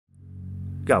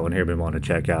Got one here been wanting to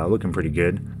check out. Looking pretty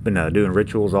good. Been doing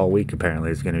rituals all week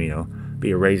apparently. It's gonna,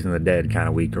 be a raising the dead kind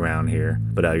of week around here.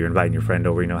 But you're inviting your friend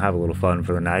over, have a little fun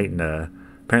for the night, and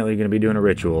apparently you're gonna be doing a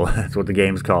ritual. That's what the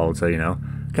game's called, so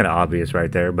kind of obvious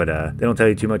right there. But they don't tell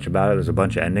you too much about it. There's a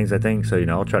bunch of endings, I think, so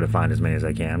I'll try to find as many as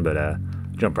I can. But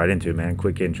jump right into it, man.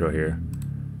 Quick intro here.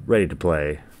 Ready to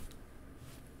play.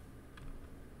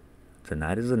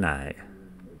 Tonight is the night.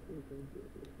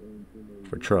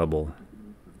 For trouble.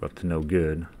 We're up to no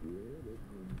good.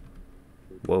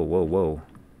 Whoa, whoa, whoa.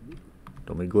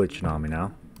 Don't be glitching on me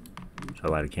now. Should I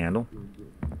light a candle?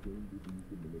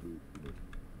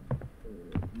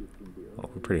 Oh,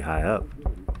 we're pretty high up.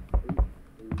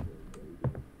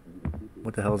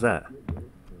 What the hell is that?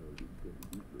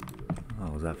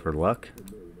 Oh, is that for luck?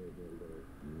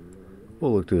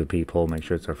 We'll look through the peephole, make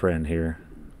sure it's our friend here.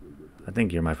 I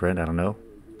think you're my friend, I don't know.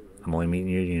 I'm only meeting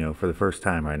you, for the first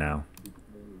time right now.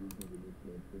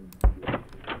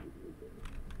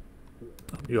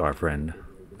 You are a friend.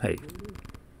 Hey,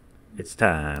 it's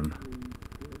time.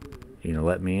 You gonna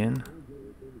let me in?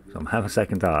 So I'm having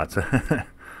second thoughts.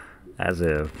 As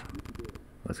if.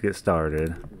 Let's get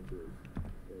started.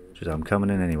 Just I'm coming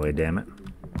in anyway, damn it.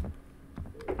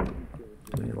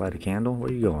 Do you light a candle? Where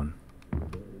are you going?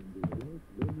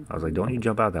 I was like, don't you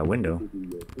jump out that window.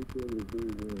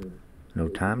 No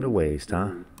time to waste,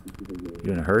 huh?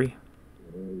 You in a hurry?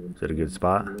 Is it a good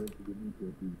spot?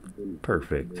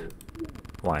 Perfect.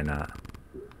 Why not?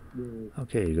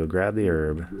 Okay, you go grab the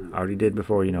herb. I already did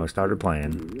before, I started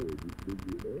playing.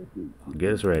 I'll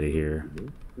get us ready here.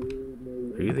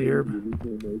 Are you the herb?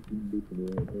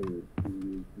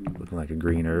 Looking like a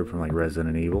green herb from like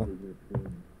Resident Evil.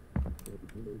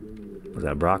 Was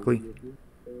that broccoli?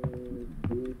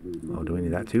 Oh, do we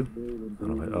need that too? I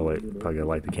don't know. Oh wait, probably gotta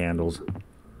light the candles.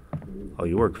 Oh,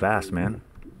 you work fast, man.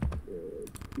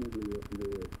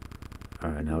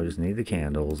 Alright, now we just need the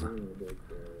candles.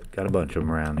 Got a bunch of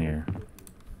them around here.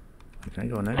 Can I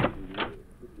go in there?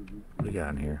 What do we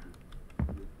got in here?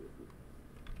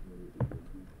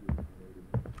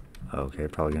 Okay,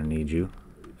 probably gonna need you.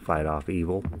 Fight off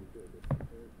evil.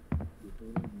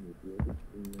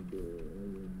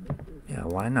 Yeah,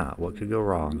 why not? What could go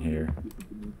wrong here?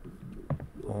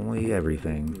 Only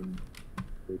everything.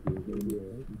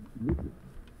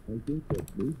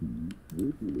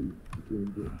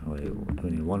 Wait, do we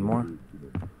need one more?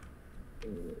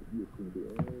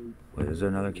 Wait, is there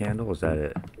another candle? Was that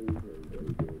it?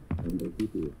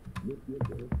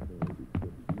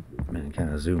 Man, it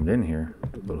kind of zoomed in here.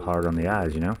 A little hard on the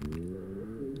eyes,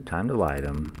 Time to light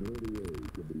them.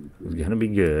 It's gonna be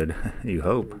good. You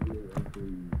hope.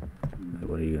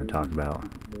 What are you gonna talk about?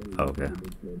 Oh, okay.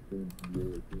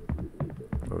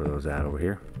 Where were those at? Over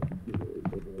here?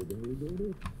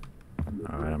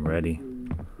 Alright, I'm ready.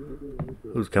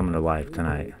 Who's coming to life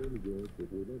tonight?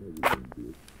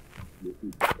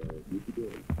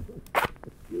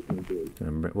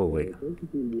 Whoa, wait.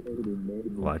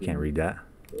 Well, I can't read that.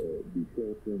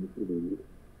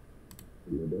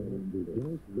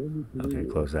 Okay,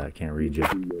 close that. I can't read you.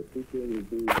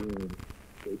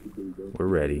 We're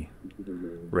ready.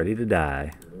 Ready to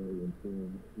die.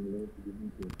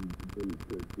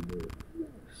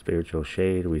 Spiritual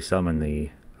shade, we summon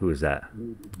thee. Who is that?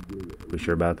 We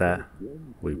sure about that?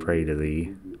 We pray to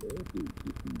thee.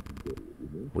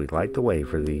 We light the way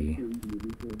for thee.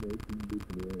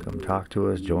 Come talk to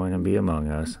us, join and be among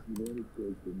us.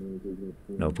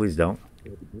 No, please don't.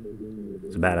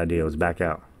 It's a bad idea. Let's back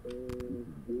out.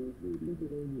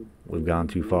 We've gone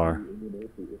too far.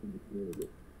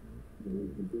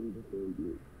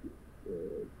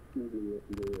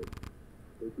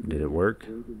 Did it work?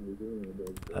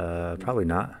 Probably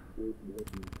not.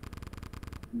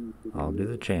 I'll do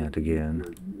the chant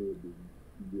again.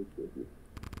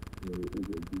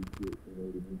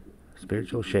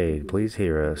 Spiritual shade, please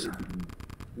hear us.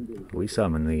 We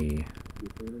summon thee.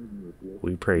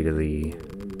 We pray to thee.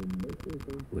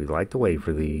 We light the way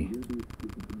for thee.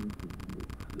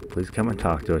 Please come and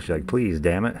talk to us. You're like, please,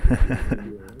 damn it.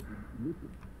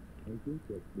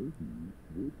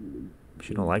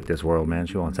 She don't like this world, man.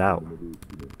 She wants out.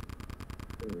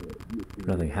 If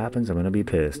nothing happens, I'm gonna be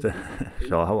pissed.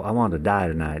 So I want to die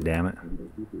tonight, damn it.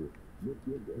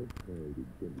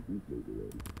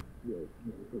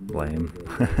 Lame.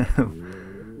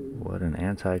 What an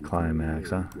anticlimax,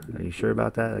 huh? Are you sure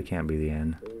about that? That can't be the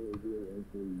end.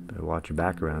 Better watch your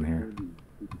back around here.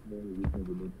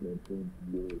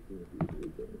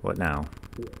 What now?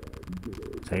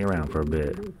 Let's hang around for a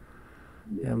bit.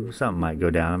 Yeah, something might go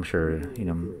down, I'm sure,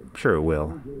 I'm sure it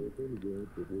will.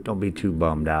 Don't be too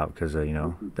bummed out, because,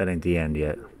 that ain't the end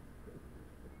yet.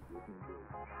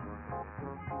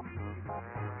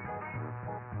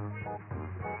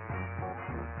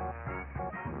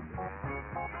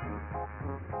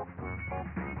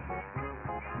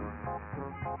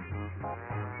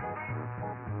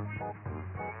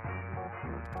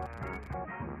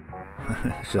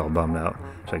 She's all bummed out.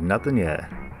 She's like, nothing yet.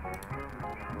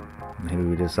 Maybe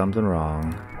we did something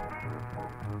wrong.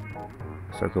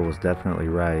 Circle was definitely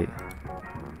right.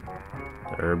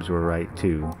 The herbs were right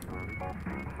too.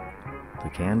 The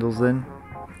candles then?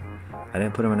 I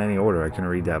didn't put them in any order. I couldn't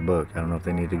read that book. I don't know if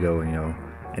they need to go in, you know,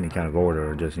 any kind of order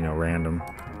or just, you know, random.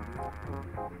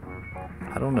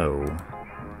 I don't know.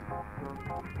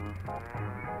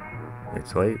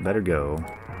 It's late, better go.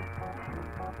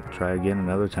 Try again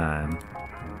another time.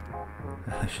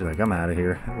 She's like, I'm out of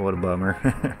here. What a bummer.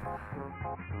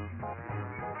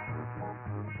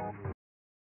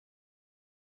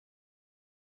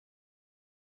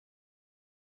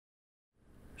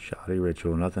 Shoddy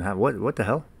ritual, nothing happened. What the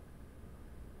hell?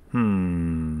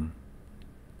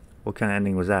 What kind of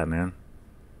ending was that, man?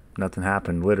 Nothing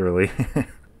happened, literally.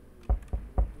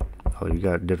 Oh, you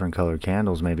got different colored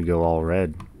candles. Maybe go all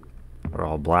red. Or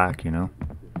all black, you know?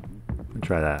 Let me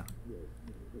try that.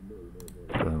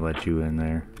 Gonna let you in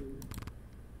there.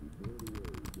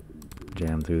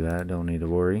 Jam through that, don't need to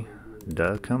worry.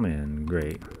 Duh, come in.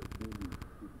 Great.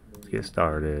 Let's get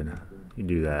started. You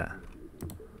do that.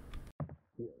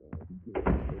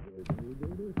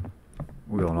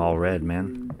 We're going all red,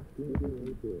 man.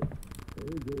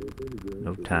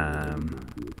 No time.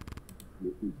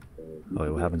 Oh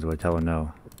wait, what happens if I tell her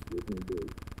no?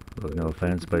 Look, no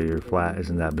offense, but your flat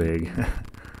isn't that big.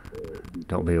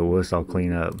 Don't be a wuss, I'll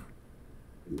clean up.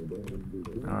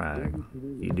 Alright,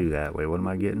 you do that. Wait, what am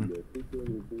I getting?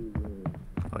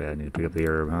 Oh yeah, I need to pick up the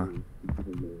herb, huh?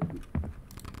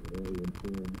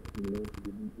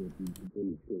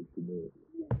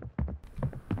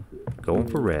 Going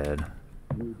for red.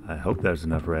 I hope there's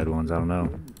enough red ones, I don't know.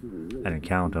 I didn't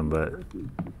count them, but...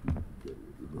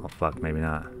 Oh fuck, maybe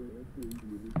not.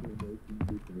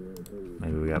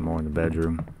 Maybe we got more in the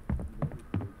bedroom.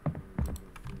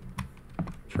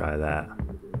 Try that.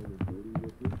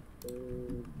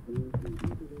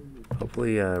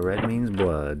 Hopefully red means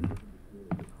blood.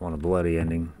 I want a bloody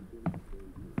ending.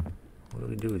 What do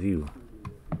we do with you?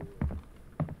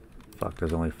 Fuck,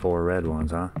 there's only 4 red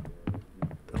ones, huh?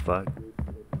 The fuck?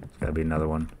 There's gotta be another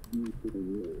one.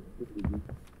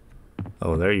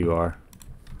 Oh, there you are.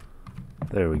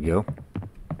 There we go.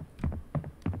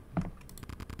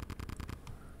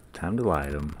 Time to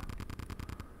light them.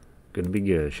 Gonna be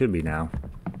good. Should be now.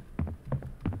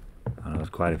 I know there's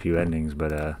quite a few endings,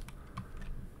 but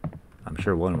I'm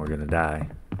sure one we're gonna die.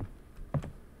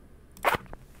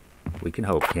 We can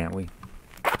hope, can't we?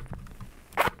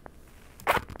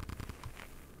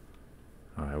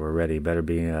 Alright, we're ready. Better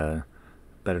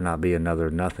not be another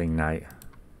nothing night.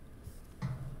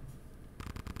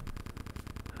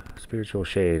 Spiritual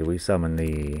shade, we summon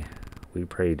thee. We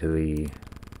pray to thee.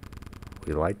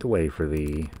 We light the way for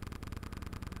thee.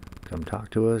 Come talk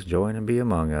to us, join and be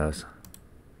among us.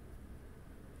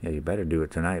 Yeah, you better do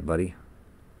it tonight, buddy.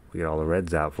 We get all the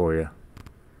reds out for you.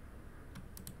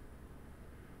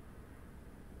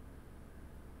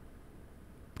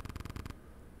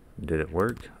 Did it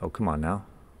work? Oh, come on now.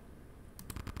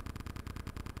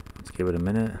 Let's give it a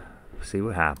minute. See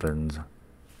what happens.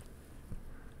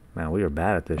 Man, we are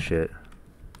bad at this shit.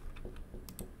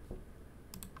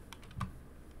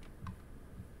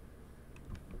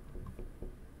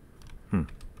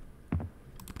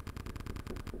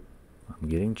 I'm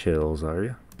getting chills, are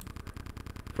you?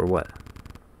 For what?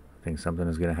 I think something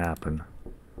is going to happen.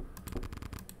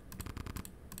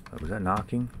 Oh, was that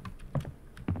knocking?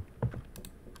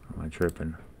 Or am I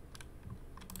tripping?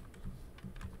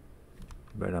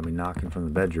 Better not be knocking from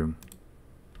the bedroom.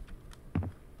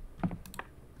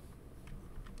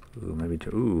 Ooh, maybe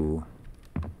ooh.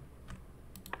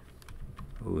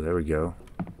 Ooh, there we go.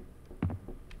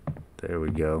 There we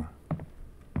go.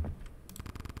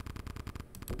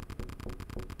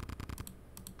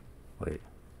 Wait.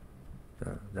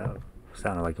 That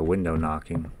sounded like a window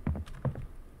knocking.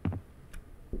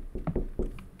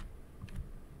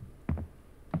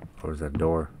 Or is that a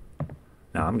door?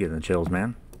 No, I'm getting the chills,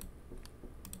 man.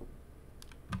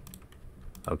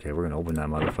 Okay, we're gonna open that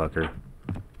motherfucker.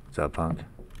 What's up, punk?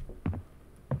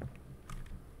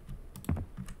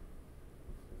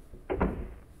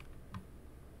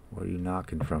 Where are you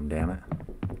knocking from, damn it?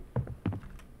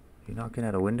 You knocking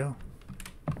at a window?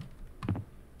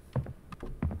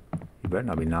 You better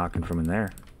not be knocking from in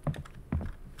there.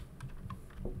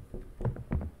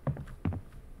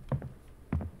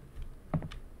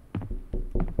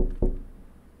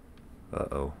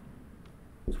 Uh-oh.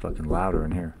 It's fucking louder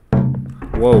in here.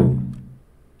 Whoa.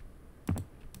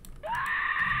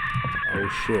 Oh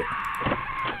shit.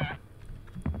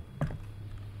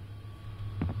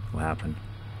 What happened?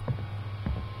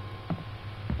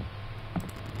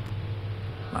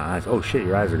 My eyes. Oh shit,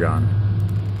 your eyes are gone.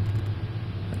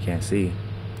 I can't see.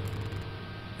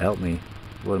 Help me.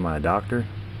 What am I, a doctor?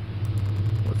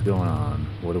 What's going on?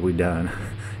 What have we done?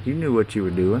 You knew what you were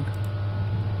doing.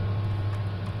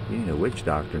 You need a witch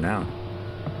doctor now.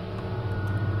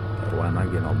 Oh, why am I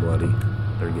getting all bloody?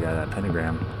 Better get out of that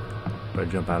pentagram. Better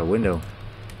jump out a window.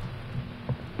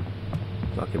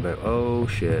 Fuck it, better. Oh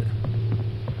shit.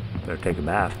 Better take a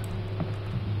bath.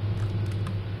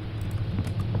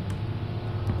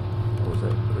 What was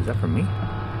that? Was that from me?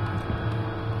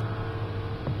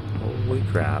 Holy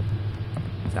crap.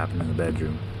 What's happening in the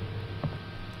bedroom?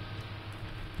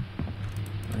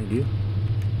 What do you do?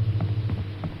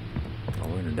 Oh,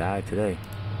 we're gonna die today.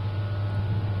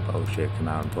 Oh shit, come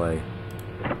out and play.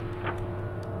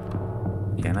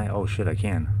 Can I? Oh shit, I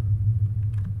can.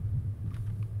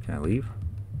 Can I leave?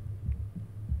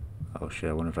 Oh shit,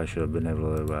 I wonder if I should have been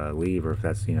able to leave, or if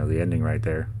that's, you know, the ending right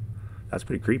there. That's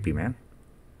pretty creepy, man.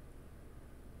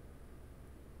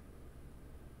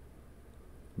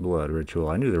 Blood ritual.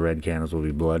 I knew the red candles would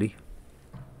be bloody.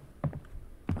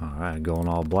 Alright, going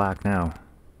all black now.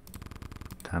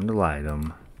 Time to light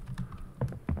them.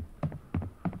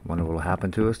 Wonder what will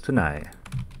happen to us tonight.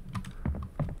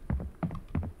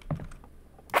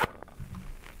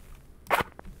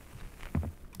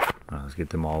 Let's get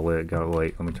them all lit. Gotta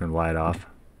wait. Let me turn the light off.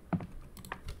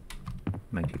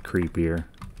 Make it creepier.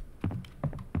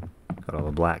 Got all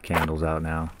the black candles out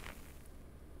now.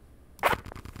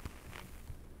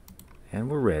 And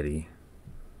we're ready.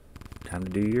 Time to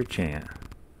do your chant.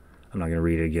 I'm not gonna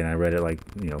read it again. I read it like,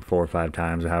 you know, 4 or 5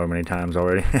 times, or however many times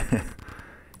already.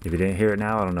 If you didn't hear it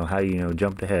now, I don't know how you,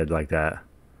 jumped ahead like that.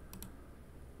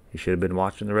 You should have been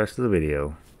watching the rest of the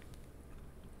video.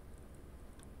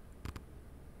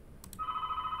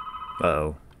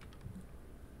 Uh-oh.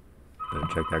 Better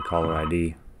check that caller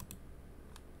ID.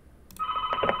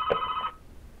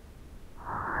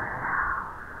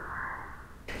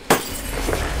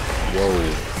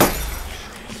 Whoa.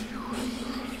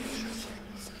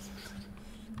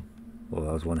 Well,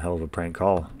 that was one hell of a prank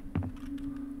call.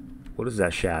 What is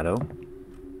that shadow?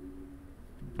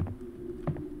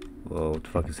 Whoa, what the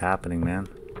fuck is happening, man?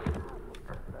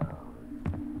 I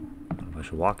don't know if I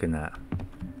should walk in that.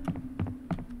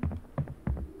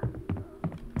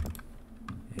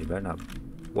 You better not.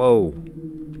 Whoa!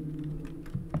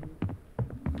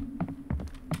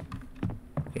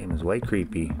 Game is way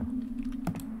creepy.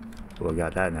 Well, I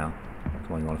got that now.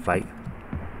 Come on, you want to fight?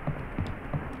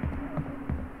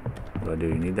 What do I do?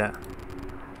 You need that?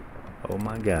 Oh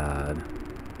my god.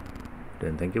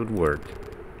 Didn't think it would work.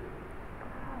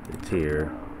 It's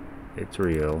here. It's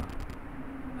real.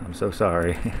 I'm so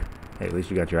sorry. Hey, at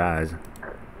least you got your eyes.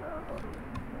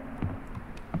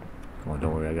 Come on,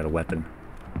 don't worry, I got a weapon.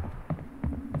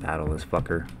 Battle this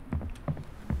fucker.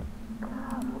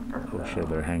 Oh shit,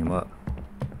 better hang him up.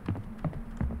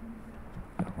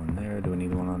 Got one there. Do we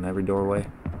need one on every doorway?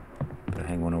 Better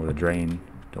hang one over the drain.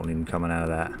 Don't need him coming out of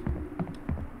that.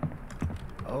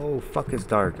 Oh fuck, it's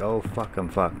dark. Oh fuck, I'm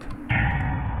fucked.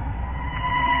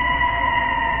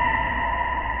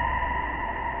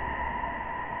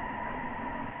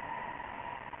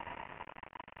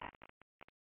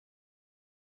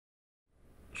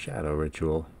 Shadow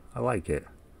ritual. I like it.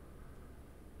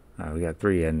 Alright, we got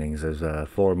 3 endings. There's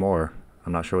 4 more.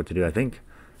 I'm not sure what to do. I think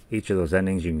each of those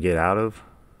endings you can get out of.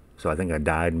 So I think I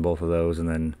died in both of those, and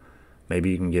then maybe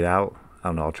you can get out. I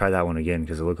don't know. I'll try that one again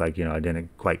because it looked like, I didn't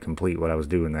quite complete what I was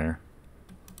doing there.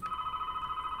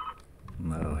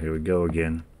 Oh, here we go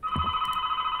again.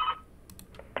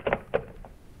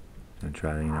 And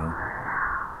try to,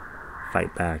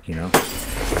 fight back,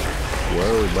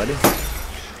 Whoa, buddy.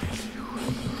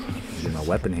 Get my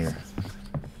weapon here.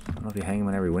 I don't know if you hang them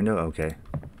in every window. Okay.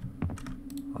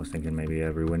 I was thinking maybe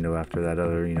every window after that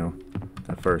other,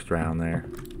 that first round there.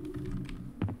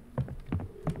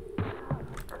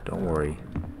 Don't worry.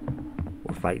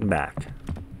 We're fighting back.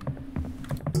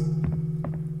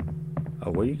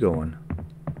 Oh, where you going?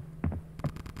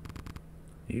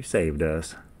 You saved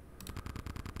us.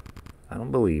 I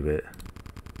don't believe it.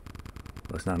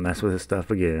 Let's not mess with this stuff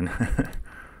again.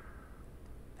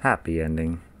 Happy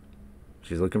ending.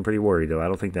 She's looking pretty worried though. I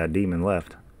don't think that demon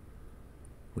left.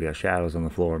 We got shadows on the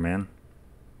floor, man.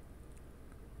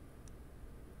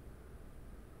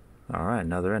 Alright,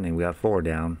 another ending. We got 4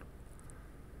 down.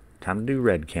 Time to do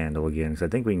red candle again, because I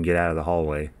think we can get out of the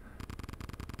hallway.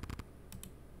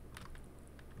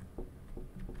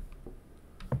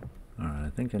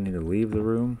 think I need to leave the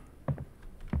room.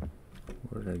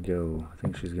 Where did I go? I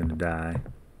think she's gonna die.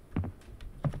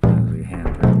 There's like a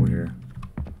handprint over here.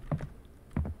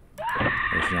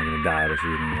 Well, she's not gonna die, but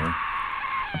she's gonna,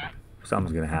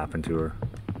 something's gonna happen to her.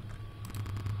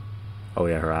 Oh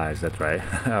yeah, her eyes, that's right.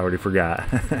 I already forgot.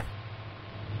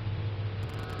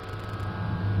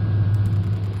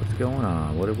 What's going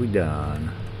on? What have we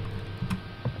done?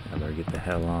 I better get the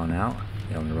hell on out.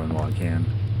 Yeah, I'm gonna run while I can.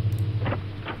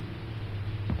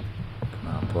 Come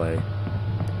on, play.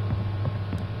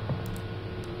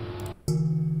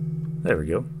 There we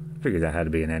go. Figured that had to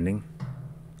be an ending.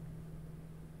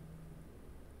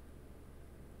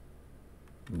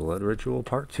 Blood Ritual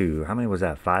Part 2. How many was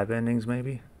that? 5 endings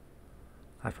maybe?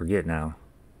 I forget now.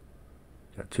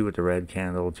 Got 2 with the red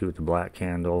candle, 2 with the black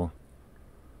candle.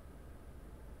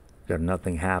 Got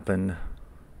nothing happened.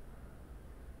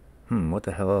 What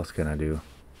the hell else can I do?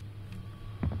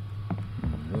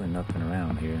 Really nothing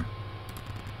around here.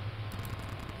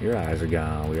 Your eyes are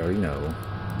gone, we already know.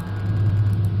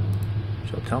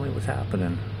 So tell me what's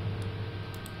happening.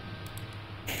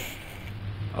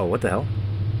 Oh, what the hell?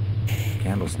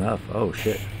 Candle snuff. Oh,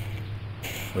 shit.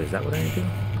 Wait, is that what I need to do?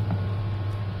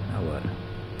 Now what?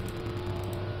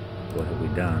 What have we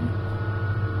done?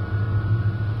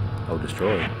 Oh,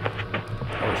 destroyed.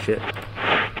 Oh, shit.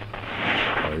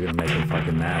 Oh, you're gonna make me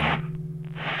fucking mad.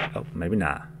 Oh, maybe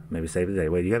not. Maybe save the day.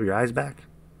 Wait, do you have your eyes back?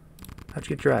 How'd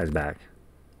you get your eyes back?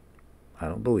 I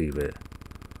don't believe it.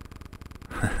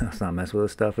 Let's not mess with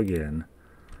this stuff again.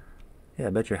 Yeah, I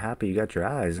bet you're happy you got your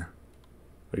eyes.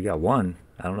 But you got one.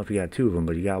 I don't know if you got 2 of them,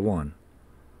 but you got one.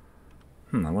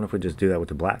 I wonder if we just do that with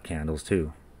the black candles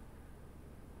too.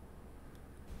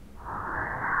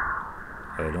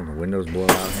 Hey, don't the windows blow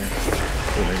out here?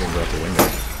 Oh, they're gonna go out the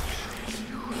windows.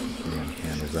 Get the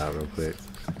candles out real quick.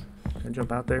 Can I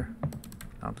jump out there?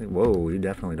 I don't think. Whoa, you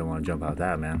definitely don't want to jump out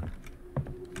that, man.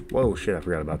 Whoa, shit, I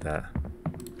forgot about that.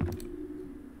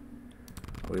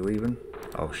 Are we leaving?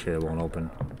 Oh shit, it won't open.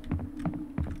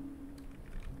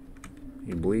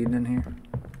 You bleeding in here?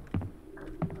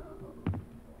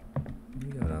 What do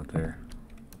you got out there?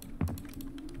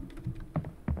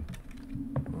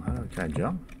 Well, can I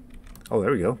jump? Oh,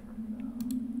 there we go.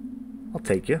 I'll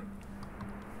take you.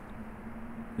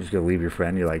 You're just gonna leave your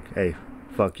friend. You're like, hey,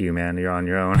 fuck you, man. You're on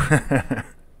your own.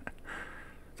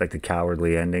 It's like the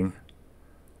cowardly ending.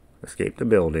 Escape the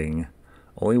building.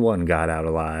 Only one got out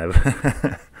alive.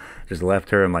 Just left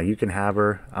her. I'm like, you can have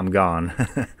her. I'm gone.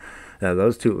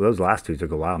 Those last 2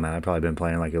 took a while, man. I've probably been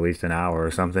playing like at least an hour or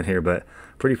something here, but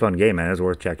pretty fun game, man. It was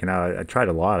worth checking out. I tried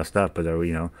a lot of stuff, but there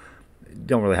were,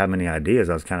 don't really have many ideas.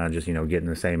 I was kind of just, getting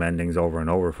the same endings over and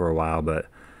over for a while, but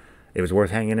it was worth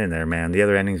hanging in there, man. The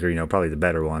other endings are, probably the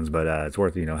better ones, but it's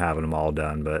worth, having them all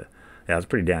done. But yeah, it's a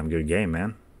pretty damn good game,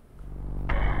 man.